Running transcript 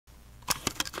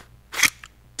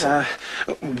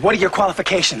What are your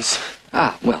qualifications?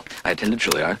 Well, I attended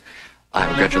Juilliard.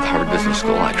 I'm a graduate of Harvard Business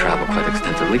School. I travel quite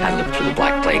extensively. I lived through the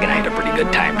Black Plague, and I had a pretty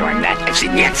good time during that. I've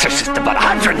seen The Exorcist about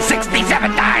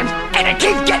 167 times, and it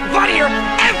keeps getting funnier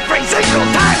every single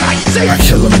time I see it. I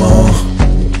kill them all.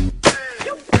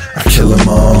 I kill them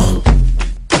all.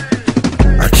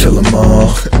 I kill them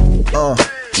all.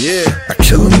 Yeah, I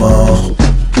kill them all.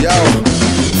 Yo,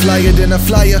 flyer than a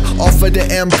flyer off of the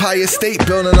Empire State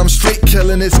Building. I'm straight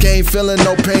killing this game, feeling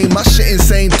no pain. My shit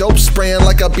insane, dope spraying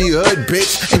like I be hood,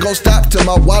 bitch. Ain't gon' stop till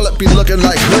my wallet be looking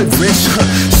like hood rich.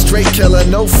 Straight killer,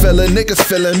 no filler, niggas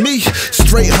feeling me.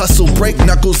 Straight hustle, break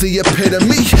knuckles, the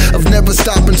epitome of never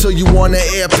stop until you wanna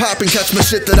air pop and catch my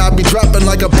shit that I be dropping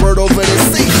like a bird over the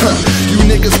sea. You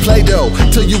niggas play though,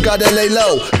 till you gotta lay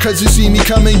low. Cause you see me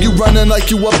coming, you running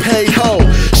like you a paid hoe.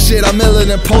 Shit, I'm iller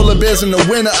than polar bears in the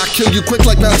winter. I kill you quick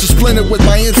like Master Splinter with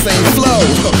my insane flow.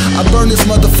 I burn this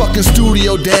motherfucking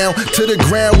studio down to the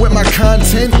ground with my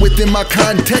content within my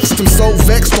context. I'm so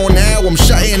vexed on now, I'm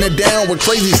shutting it down with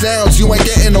crazy sounds. You ain't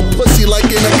getting no pussy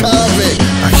like in a convict.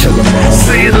 I kill them all.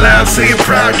 Say it loud, say it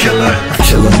proud, killer. I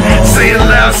kill them all. Say it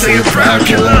loud, say it proud,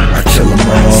 killer. I kill them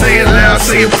all. Say it loud,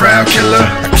 say it proud, killer.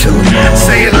 I kill them all.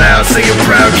 Say it loud, say it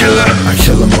proud, killer. I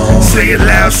kill them all. Say it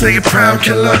loud, say it proud,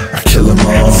 killer. I kill them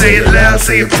all. Say it loud,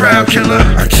 say it proud, killer.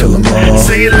 I kill them all.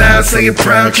 Say it loud, say it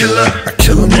proud, killer. I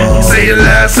kill them all. Say it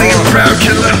loud, say it proud,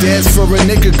 killer. Dance for a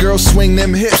nigga, girl, swing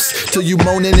them hips till you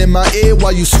moaning in my ear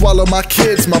while you swallow my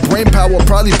kids. My brain power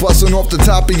probably busting off the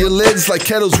top of your lids like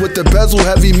kettles with the bezel,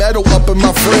 heavy metal up in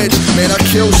my fridge. Man, I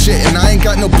kill shit and I ain't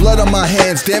got no blood on my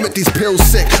hands. Damn it, these pills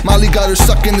sick. Molly got her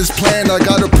sucking this plan. I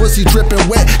got her pussy dripping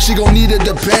wet. She gon' need it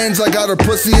depends. I got her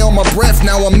pussy on my breath.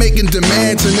 Now I'm making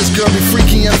demands and this girl be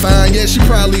freaky and fine. Yeah, she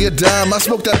probably a dime. I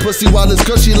smoke that pussy while it's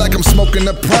gushy like I'm smoking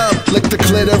a prime. Lick the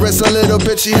clitoris a little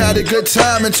bit. She had a good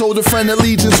time and told her friend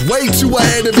Allegiance way too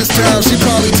ahead of his time. She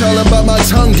probably tellin' about my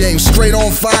tongue game, straight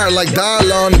on fire like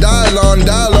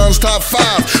Dylon's top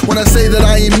 5. When I say that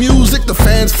I ain't music, the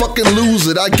fans fucking lose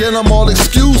it. I get them all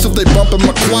excused if they bumpin'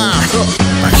 my choir.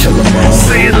 I kill them all.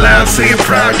 Say it loud, say it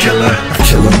proud, killer. I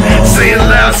kill them all. Say it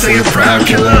loud, say it proud,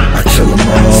 killer. I kill them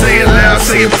all. Say it loud,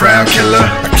 say it proud, killer.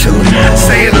 I kill them all.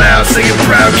 Say it loud, say it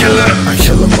proud, killer. I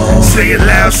kill them all. Say it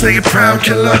loud, say it proud,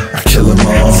 killer. I kill them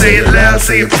all. Say it loud,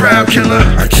 say it proud, killer.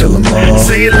 I kill them all.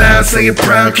 Say it loud, say it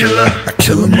proud, killer. I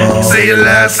kill them all. Say it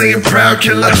loud, say it proud,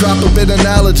 killer. I drop a bit of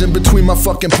knowledge in between my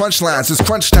fucking punchlines. It's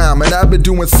crunch time and I've been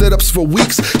doing sit-ups for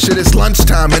weeks. Shit, it's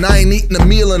lunchtime and I ain't eaten a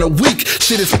meal in a week.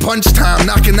 Shit, it's punch time,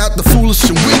 knocking out the foolish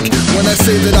and weak. When I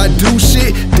say that I do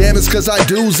shit, damn it's cause I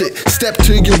do's it. Step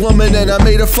to your woman and I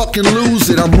made her fucking lose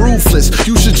it. I'm ruthless,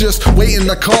 you should just wait in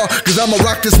the car, cause I'ma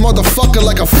rock this motherfucker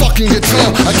like a fucking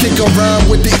guitar. I kick around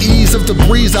with the ease of the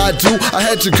breeze I do. I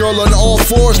had your girl on all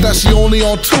 4s, now she only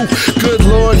on 2. Good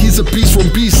lord, he's a beast from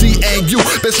BC and you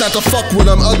best not to fuck with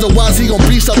him, otherwise he gon'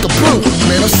 beast out the blue.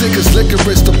 Man, I'm sick as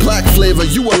licorice, the black flavor.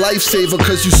 You a lifesaver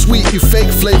cause you sweet, you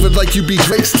fake flavored like you be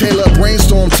Drake's Taylor.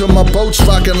 Brainstorm till my boat's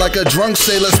rocking like a drunk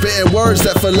sailor, spitting words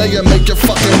that fillet ya, make your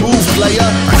fucking move, player.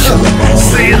 I kill them all.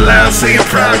 Say it loud, say it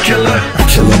proud, killer. I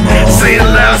kill them all. Say it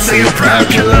loud, say it proud,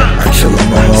 killer. I kill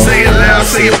them all. Say it loud,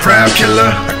 say it proud,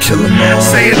 killer. I kill them all.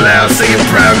 Say it loud, say it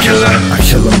proud, killer. I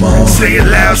kill them all. Say it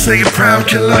loud, say it proud,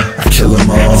 killer. I kill them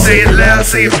all. Say it loud,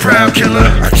 say it proud, killer.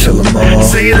 I kill them all.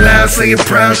 Say it loud, say it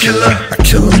proud, killer. I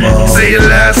kill them all. Say it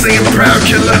loud, say it proud,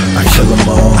 killer. I kill them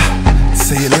all.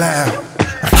 Say it loud.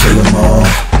 I kill them all.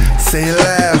 Say it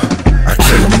loud. I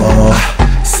kill them all.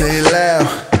 Say it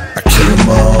loud.